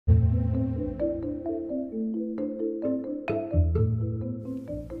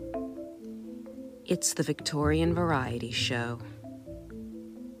It's the Victorian Variety Show.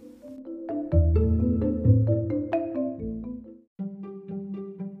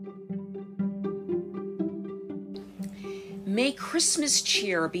 May Christmas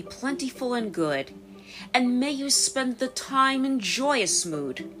cheer be plentiful and good, and may you spend the time in joyous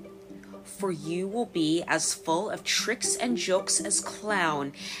mood. For you will be as full of tricks and jokes as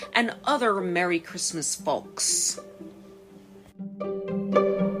Clown and other Merry Christmas folks.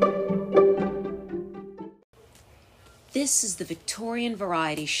 This is the Victorian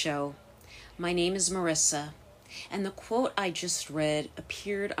Variety Show. My name is Marissa, and the quote I just read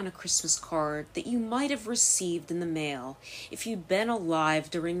appeared on a Christmas card that you might have received in the mail if you'd been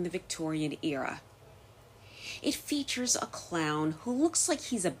alive during the Victorian-Era. It features a clown who looks like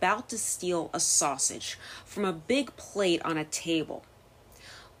he's about to steal a sausage from a big plate on a table.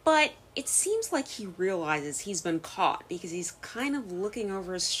 But it seems like he realizes he's been caught because he's kind of looking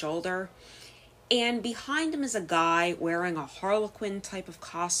over his shoulder, and behind him is a guy wearing a harlequin type of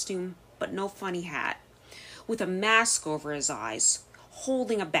costume, but no funny hat, with a mask over his eyes,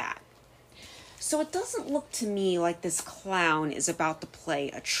 holding a bat. So it doesn't look to me like this clown is about to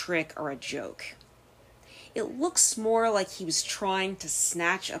play a trick or a joke. It looks more like he was trying to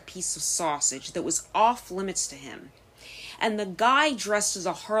snatch a piece of sausage that was off limits to him. And the guy dressed as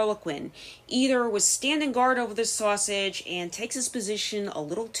a harlequin either was standing guard over the sausage and takes his position a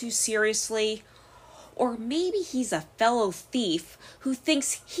little too seriously, or maybe he's a fellow thief who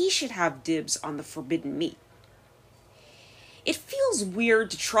thinks he should have dibs on the forbidden meat. It feels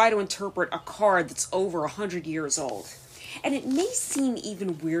weird to try to interpret a card that's over 100 years old. And it may seem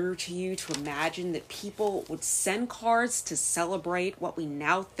even weirder to you to imagine that people would send cards to celebrate what we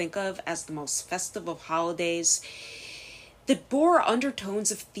now think of as the most festive of holidays that bore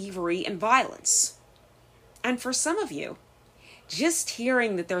undertones of thievery and violence. And for some of you, just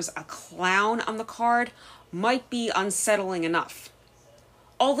hearing that there's a clown on the card might be unsettling enough.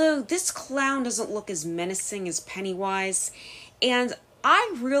 Although this clown doesn't look as menacing as Pennywise, and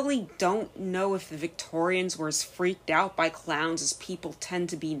I really don't know if the Victorians were as freaked out by clowns as people tend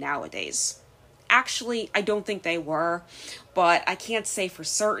to be nowadays. Actually, I don't think they were, but I can't say for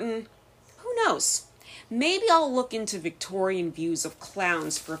certain. Who knows? Maybe I'll look into Victorian views of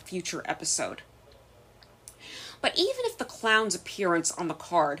clowns for a future episode. But even if the clown's appearance on the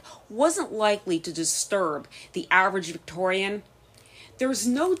card wasn't likely to disturb the average Victorian, there's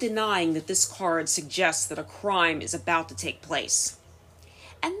no denying that this card suggests that a crime is about to take place.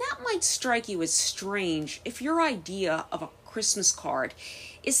 And that might strike you as strange if your idea of a Christmas card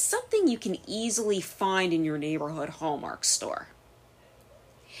is something you can easily find in your neighborhood Hallmark store.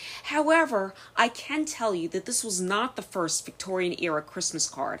 However, I can tell you that this was not the first Victorian-era Christmas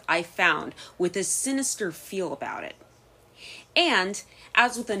card I found with a sinister feel about it. And,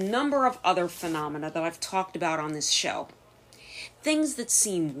 as with a number of other phenomena that I've talked about on this show, things that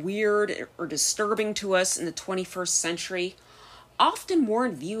seem weird or disturbing to us in the 21st century often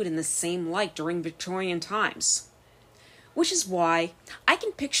weren't viewed in the same light during Victorian times. Which is why I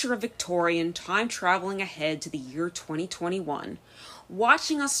can picture a Victorian time traveling ahead to the year 2021,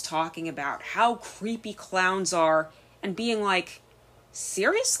 watching us talking about how creepy clowns are and being like,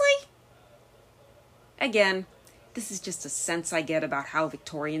 seriously? Again, this is just a sense I get about how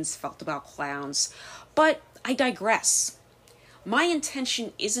Victorians felt about clowns, but I digress. My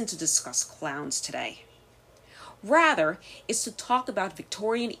intention isn't to discuss clowns today. Rather, is to talk about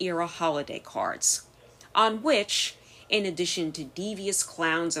Victorian-era holiday cards, on which, in addition to devious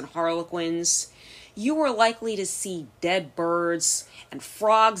clowns and harlequins, you are likely to see dead birds and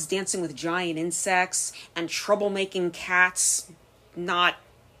frogs dancing with giant insects and troublemaking cats, not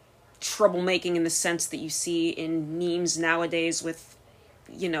troublemaking in the sense that you see in memes nowadays with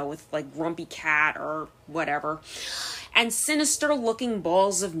like Grumpy Cat or whatever, and sinister-looking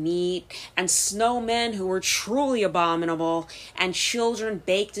balls of meat, and snowmen who are truly abominable, and children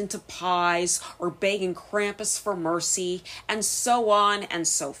baked into pies or begging Krampus for mercy, and so on and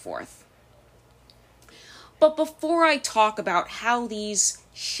so forth. But before I talk about how these,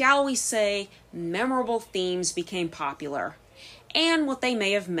 shall we say, memorable themes became popular, and what they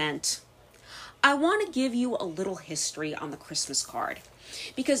may have meant, I want to give you a little history on the Christmas card.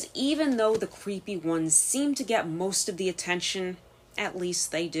 Because even though the creepy ones seem to get most of the attention, at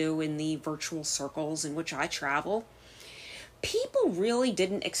least they do in the virtual circles in which I travel, people really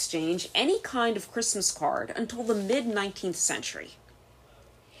didn't exchange any kind of Christmas card until the mid-19th century.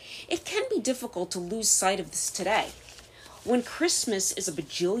 It can be difficult to lose sight of this today, when Christmas is a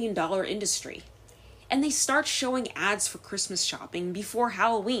bajillion-dollar industry, and they start showing ads for Christmas shopping before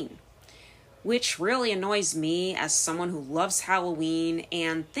Halloween, which really annoys me as someone who loves Halloween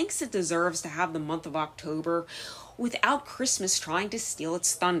and thinks it deserves to have the month of October without Christmas trying to steal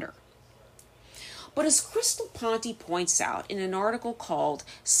its thunder. But as Crystal Ponte points out in an article called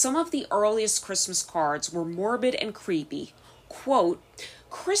 "Some of the Earliest Christmas Cards Were Morbid and Creepy," quote,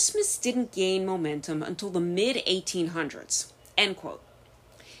 "Christmas didn't gain momentum until the mid-1800s," end quote.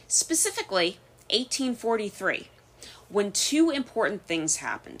 Specifically, 1843, when two important things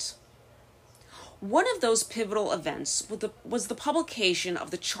happened. One of those pivotal events was the publication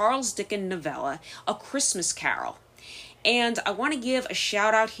of the Charles Dickens novella, A Christmas Carol. And I want to give a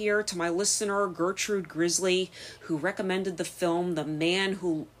shout out here to my listener, Gertrude Grizzly, who recommended the film The Man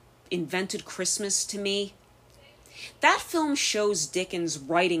Who Invented Christmas to me. That film shows Dickens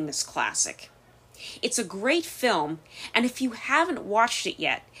writing this classic. It's a great film, and if you haven't watched it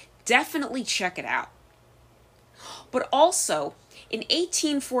yet, definitely check it out. But also, in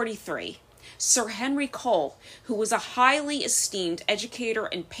 1843, Sir Henry Cole, who was a highly esteemed educator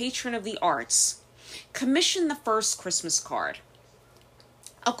and patron of the arts, commissioned the first Christmas card.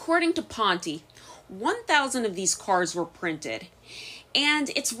 According to Ponte, 1,000 of these cards were printed, and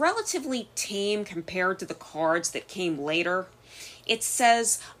it's relatively tame compared to the cards that came later. It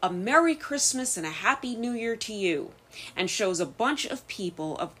says, "A Merry Christmas and a Happy New Year to you," and shows a bunch of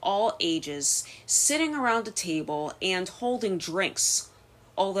people of all ages sitting around a table and holding drinks,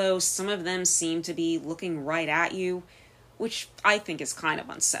 although some of them seem to be looking right at you, which I think is kind of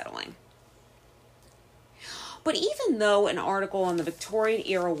unsettling. But even though an article on the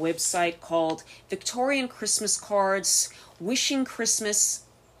Victorian-Era website called "Victorian Christmas Cards, Wishing Christmas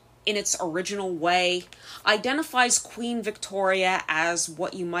in its Original Way" identifies Queen Victoria as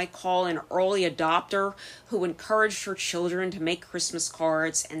what you might call an early adopter who encouraged her children to make Christmas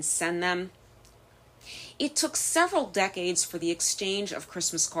cards and send them, it took several decades for the exchange of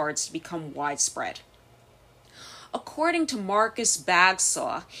Christmas cards to become widespread. According to Marcus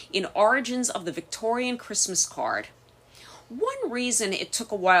Bagsaw in Origins of the Victorian Christmas Card, one reason it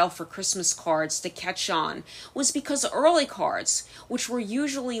took a while for Christmas cards to catch on was because early cards, which were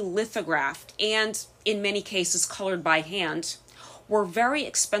usually lithographed and, in many cases, colored by hand, were very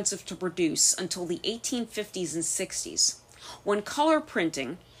expensive to produce until the 1850s and 60s, when color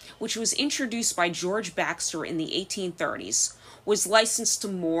printing, which was introduced by George Baxter in the 1830s, was licensed to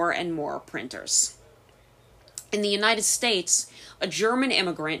more and more printers. In the United States, a German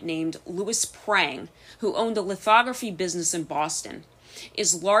immigrant named Louis Prang, who owned a lithography business in Boston,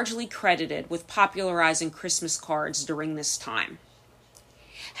 is largely credited with popularizing Christmas cards during this time.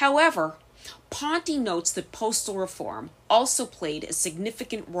 However, Ponte notes that postal reform also played a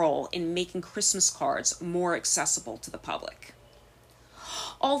significant role in making Christmas cards more accessible to the public.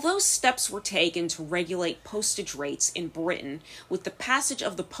 Although steps were taken to regulate postage rates in Britain with the passage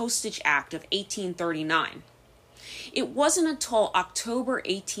of the Postage Act of 1839, it wasn't until October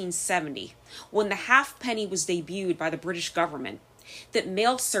 1870, when the halfpenny was debuted by the British government, that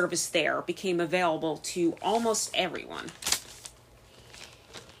mail service there became available to almost everyone.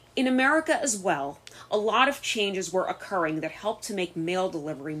 In America as well, a lot of changes were occurring that helped to make mail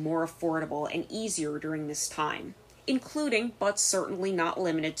delivery more affordable and easier during this time, including, but certainly not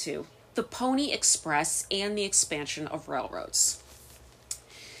limited to, the Pony Express and the expansion of railroads.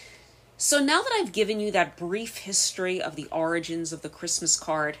 So now that I've given you that brief history of the origins of the Christmas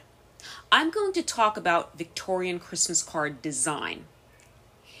card, I'm going to talk about Victorian Christmas card design.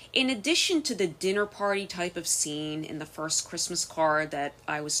 In addition to the dinner party type of scene in the first Christmas card that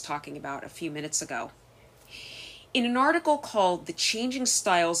I was talking about a few minutes ago, in an article called "The Changing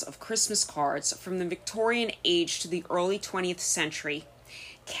Styles of Christmas Cards from the Victorian Age to the Early 20th Century,"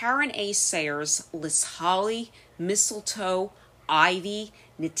 Karen A. Sayers lists holly, mistletoe, ivy,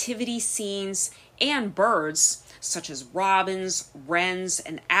 nativity scenes, and birds, such as robins, wrens,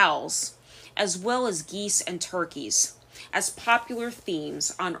 and owls, as well as geese and turkeys, as popular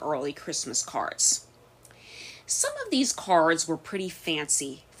themes on early Christmas cards. Some of these cards were pretty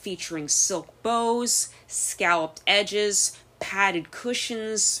fancy, featuring silk bows, scalloped edges, padded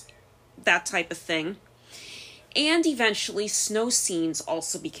cushions, that type of thing. And eventually, snow scenes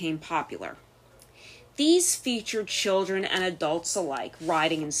also became popular. These featured children and adults alike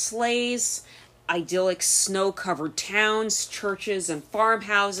riding in sleighs, idyllic snow-covered towns, churches, and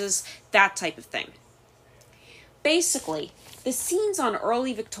farmhouses, that type of thing. Basically, the scenes on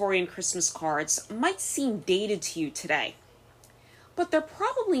early Victorian Christmas cards might seem dated to you today, but they're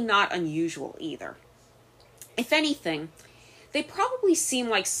probably not unusual either. If anything, they probably seem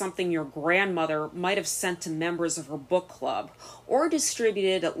like something your grandmother might have sent to members of her book club or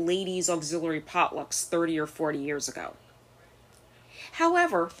distributed at ladies' auxiliary potlucks 30 or 40 years ago.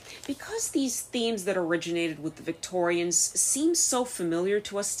 However, because these themes that originated with the Victorians seem so familiar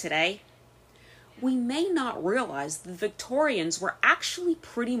to us today, we may not realize the Victorians were actually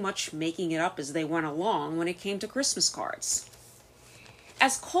pretty much making it up as they went along when it came to Christmas cards.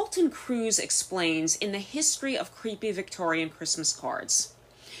 As Colton Cruz explains in The History of Creepy Victorian Christmas Cards,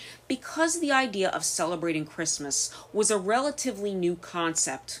 because the idea of celebrating Christmas was a relatively new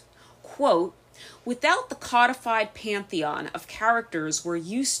concept, quote, without the codified pantheon of characters we're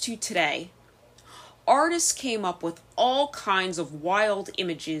used to today, artists came up with all kinds of wild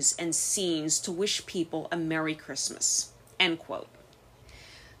images and scenes to wish people a Merry Christmas, end quote.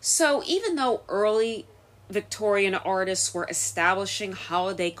 So even though early Victorian artists were establishing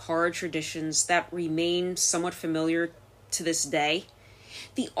holiday card traditions that remain somewhat familiar to this day,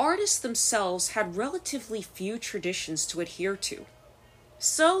 the artists themselves had relatively few traditions to adhere to,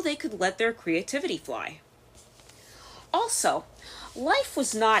 so they could let their creativity fly. Also, life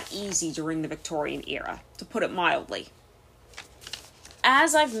was not easy during the Victorian era, to put it mildly.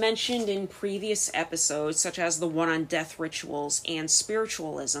 As I've mentioned in previous episodes, such as the one on death rituals and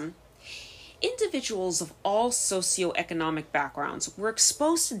spiritualism, individuals of all socioeconomic backgrounds were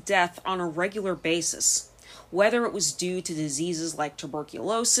exposed to death on a regular basis, whether it was due to diseases like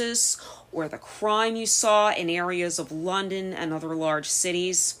tuberculosis or the crime you saw in areas of London and other large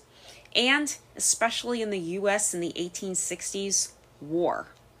cities, and, especially in the US in the 1860s, war.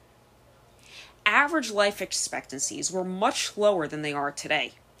 Average life expectancies were much lower than they are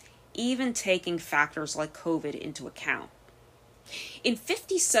today, even taking factors like COVID into account. In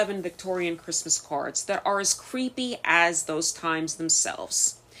 57 Victorian Christmas cards that are as creepy as those times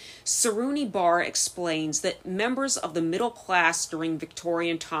themselves, Saruni Barr explains that members of the middle class during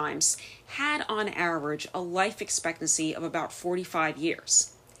Victorian times had on average a life expectancy of about 45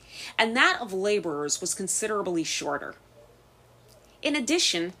 years, and that of laborers was considerably shorter. In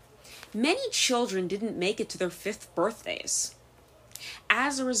addition, many children didn't make it to their 5th birthdays.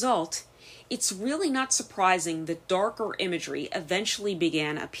 As a result, it's really not surprising that darker imagery eventually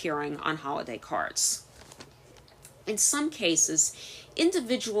began appearing on holiday cards. In some cases,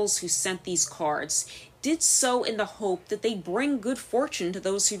 individuals who sent these cards did so in the hope that they'd bring good fortune to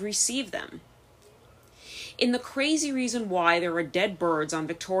those who received them. In The Crazy Reason Why There Are Dead Birds on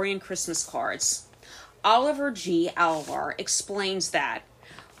Victorian Christmas Cards, Oliver G. Alvar explains that,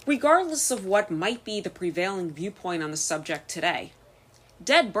 regardless of what might be the prevailing viewpoint on the subject today,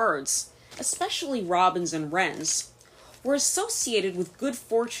 dead birds, especially robins and wrens, were associated with good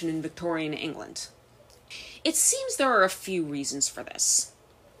fortune in Victorian England. It seems there are a few reasons for this.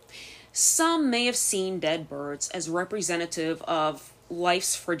 Some may have seen dead birds as representative of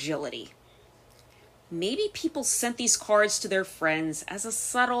life's fragility. Maybe people sent these cards to their friends as a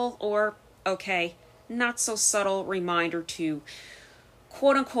subtle or, not so subtle reminder to,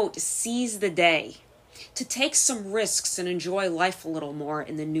 quote-unquote, seize the day, to take some risks and enjoy life a little more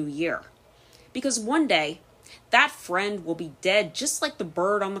in the new year. Because one day, that friend will be dead just like the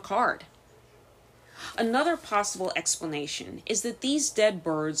bird on the card. Another possible explanation is that these dead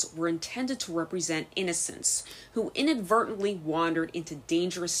birds were intended to represent innocents who inadvertently wandered into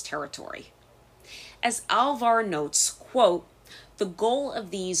dangerous territory. As Alvar notes, quote, the goal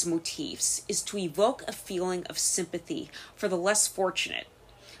of these motifs is to evoke a feeling of sympathy for the less fortunate,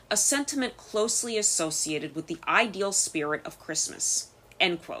 a sentiment closely associated with the ideal spirit of Christmas,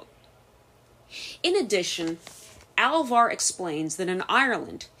 end quote. In addition, Alvar explains that in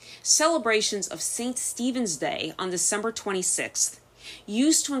Ireland, celebrations of St. Stephen's Day on December 26th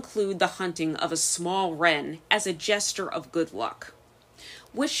used to include the hunting of a small wren as a gesture of good luck,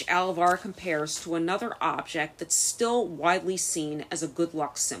 which Alvar compares to another object that's still widely seen as a good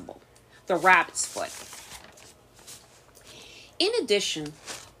luck symbol, the rabbit's foot. In addition,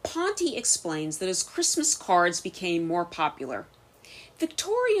 Ponty explains that as Christmas cards became more popular,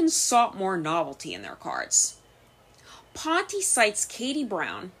 Victorians sought more novelty in their cards. Ponty cites Katie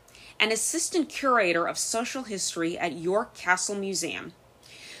Brown, an assistant curator of social history at York Castle Museum,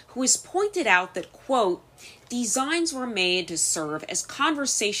 who has pointed out that, quote, designs were made to serve as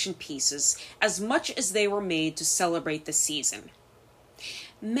conversation pieces as much as they were made to celebrate the season.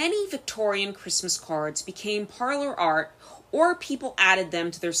 Many Victorian Christmas cards became parlor art or people added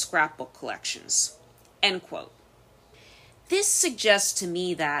them to their scrapbook collections, end quote. This suggests to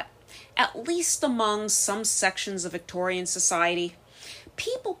me that, at least among some sections of Victorian society,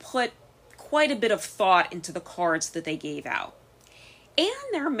 people put quite a bit of thought into the cards that they gave out. And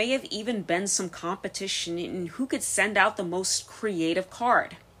there may have even been some competition in who could send out the most creative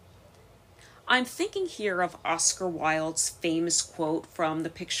card. I'm thinking here of Oscar Wilde's famous quote from The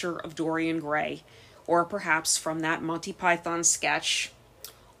Picture of Dorian Gray, or perhaps from that Monty Python sketch,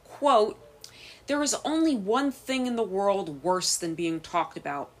 quote, "There is only one thing in the world worse than being talked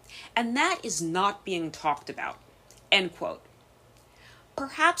about, and that is not being talked about," end quote.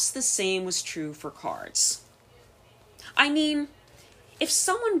 Perhaps the same was true for cards. I mean, if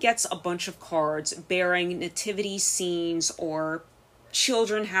someone gets a bunch of cards bearing nativity scenes or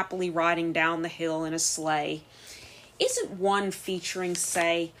children happily riding down the hill in a sleigh, isn't one featuring,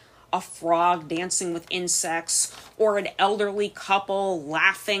 say, a frog dancing with insects, or an elderly couple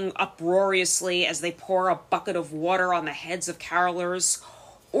laughing uproariously as they pour a bucket of water on the heads of carolers,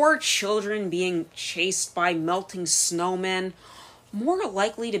 or children being chased by melting snowmen, more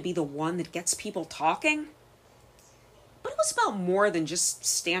likely to be the one that gets people talking? But it was about more than just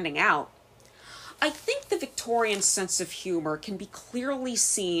standing out. I think the Victorian sense of humor can be clearly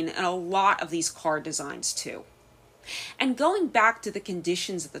seen in a lot of these card designs too. And going back to the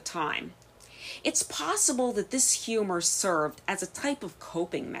conditions at the time, it's possible that this humor served as a type of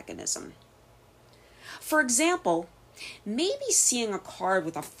coping mechanism. For example, maybe seeing a card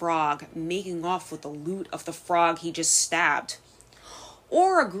with a frog making off with the loot of the frog he just stabbed,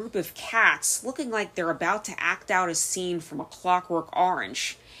 or a group of cats looking like they're about to act out a scene from A Clockwork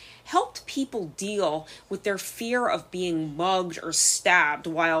Orange, helped people deal with their fear of being mugged or stabbed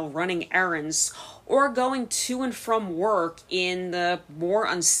while running errands or going to and from work in the more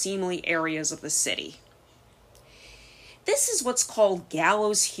unseemly areas of the city. This is what's called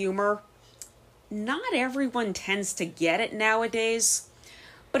gallows humor. Not everyone tends to get it nowadays,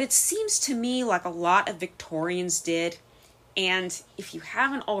 but it seems to me like a lot of Victorians did, and if you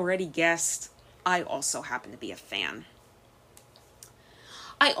haven't already guessed, I also happen to be a fan.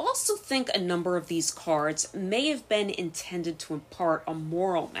 I also think a number of these cards may have been intended to impart a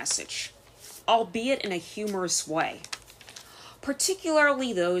moral message, albeit in a humorous way,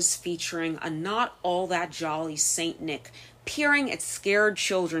 particularly those featuring a not all that jolly Saint Nick peering at scared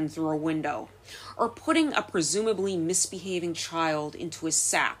children through a window, or putting a presumably misbehaving child into a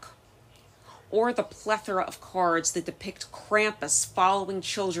sack, or the plethora of cards that depict Krampus following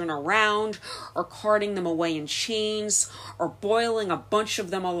children around, or carting them away in chains, or boiling a bunch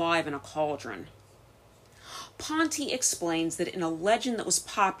of them alive in a cauldron. Ponty explains that in a legend that was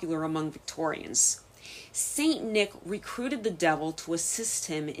popular among Victorians, Saint Nick recruited the devil to assist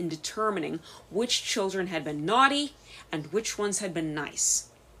him in determining which children had been naughty and which ones had been nice.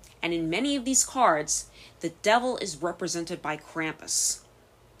 And in many of these cards, the devil is represented by Krampus.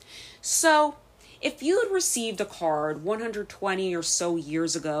 So, if you had received a card 120 or so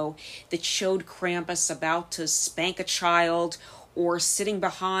years ago that showed Krampus about to spank a child, or sitting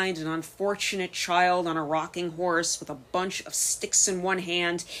behind an unfortunate child on a rocking horse with a bunch of sticks in one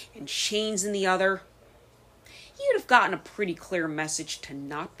hand and chains in the other, you'd have gotten a pretty clear message to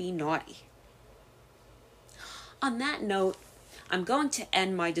not be naughty. On that note, I'm going to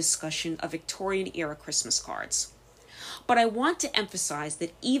end my discussion of Victorian-era Christmas cards. But I want to emphasize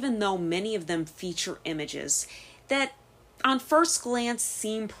that even though many of them feature images that on first glance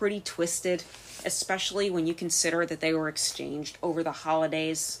seem pretty twisted, especially when you consider that they were exchanged over the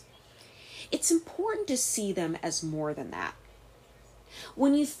holidays, it's important to see them as more than that.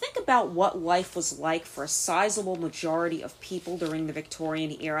 When you think about what life was like for a sizable majority of people during the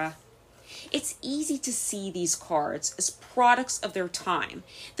Victorian era, it's easy to see these cards as products of their time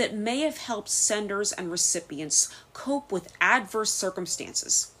that may have helped senders and recipients cope with adverse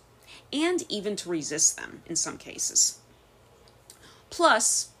circumstances, and even to resist them in some cases.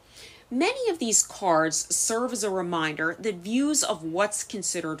 Plus, many of these cards serve as a reminder that views of what's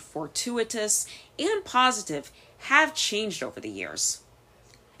considered fortuitous and positive have changed over the years.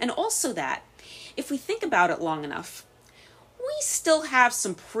 And also that, if we think about it long enough, we still have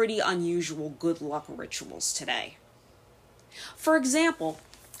some pretty unusual good luck rituals today. For example,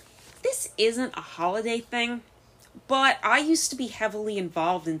 this isn't a holiday thing, but I used to be heavily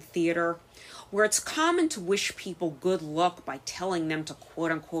involved in theater, where it's common to wish people good luck by telling them to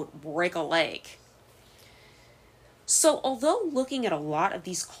quote-unquote break a leg. So although looking at a lot of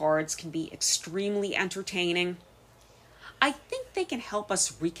these cards can be extremely entertaining, I think they can help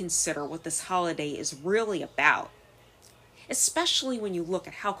us reconsider what this holiday is really about, especially when you look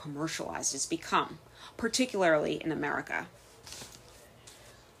at how commercialized it's become, particularly in America.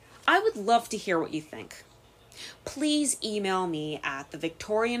 I would love to hear what you think. Please email me at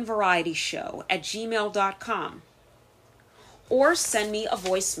thevictorianvarietyshow@gmail.com or send me a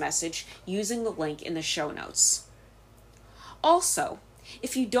voice message using the link in the show notes. Also,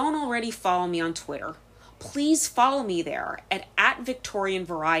 if you don't already follow me on Twitter, please follow me there at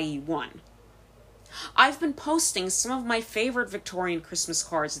 @VictorianVariety1. I've been posting some of my favorite Victorian Christmas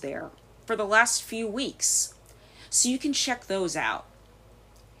cards there for the last few weeks, so you can check those out.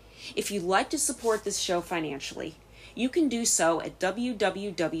 If you'd like to support this show financially, you can do so at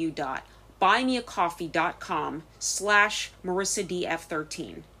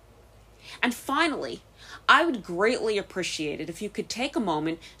www.buymeacoffee.com/MarissaDF13. And finally, I would greatly appreciate it if you could take a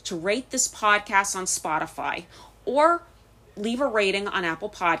moment to rate this podcast on Spotify or leave a rating on Apple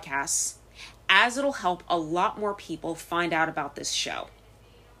Podcasts, as it'll help a lot more people find out about this show.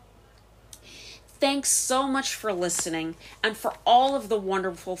 Thanks so much for listening and for all of the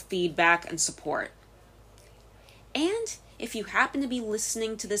wonderful feedback and support. And if you happen to be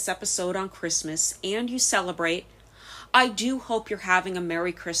listening to this episode on Christmas and you celebrate, I do hope you're having a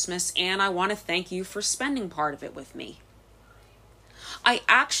Merry Christmas, and I want to thank you for spending part of it with me. I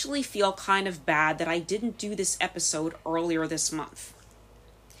actually feel kind of bad that I didn't do this episode earlier this month.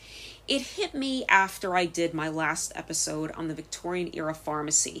 It hit me after I did my last episode on the Victorian-Era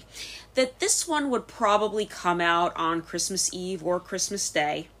pharmacy that this one would probably come out on Christmas Eve or Christmas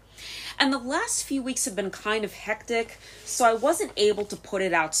Day. And the last few weeks have been kind of hectic, so I wasn't able to put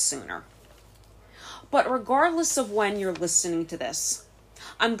it out sooner. But regardless of when you're listening to this,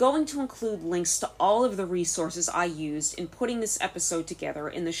 I'm going to include links to all of the resources I used in putting this episode together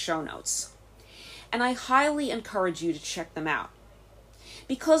in the show notes. And I highly encourage you to check them out,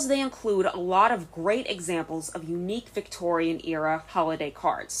 because they include a lot of great examples of unique Victorian-era holiday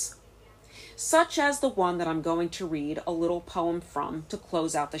cards, such as the one that I'm going to read a little poem from to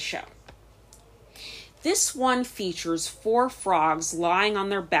close out the show. This one features 4 frogs lying on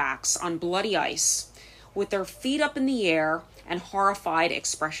their backs on bloody ice, with their feet up in the air and horrified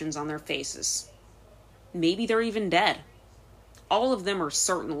expressions on their faces. Maybe they're even dead. All of them are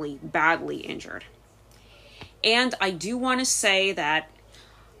certainly badly injured. And I do want to say that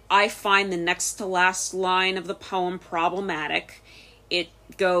I find the next to last line of the poem problematic. It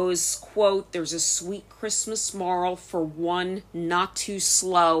goes, quote, "There's a sweet Christmas moral for one not too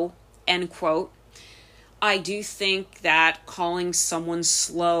slow," end quote. I do think that calling someone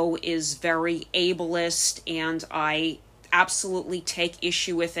slow is very ableist, and I absolutely take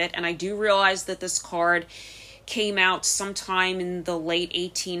issue with it. And I do realize that this card came out sometime in the late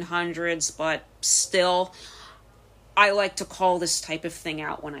 1800s, but still, I like to call this type of thing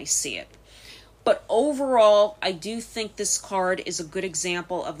out when I see it. But overall, I do think this card is a good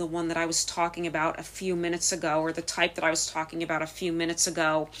example of the one that I was talking about a few minutes ago, or the type that I was talking about a few minutes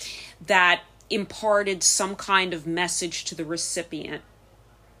ago, that imparted some kind of message to the recipient,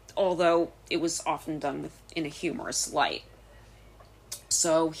 although it was often done in a humorous light.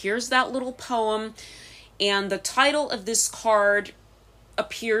 So here's that little poem, and the title of this card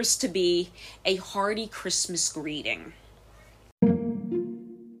appears to be A Hearty Christmas Greeting.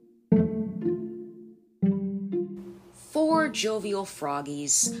 4 jovial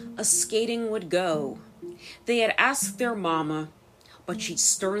froggies a-skating would go. They had asked their mama, but she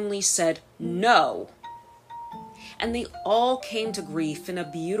sternly said no. And they all came to grief in a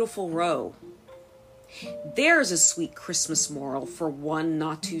beautiful row. There's a sweet Christmas moral for one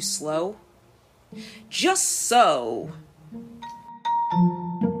not too slow. Just so.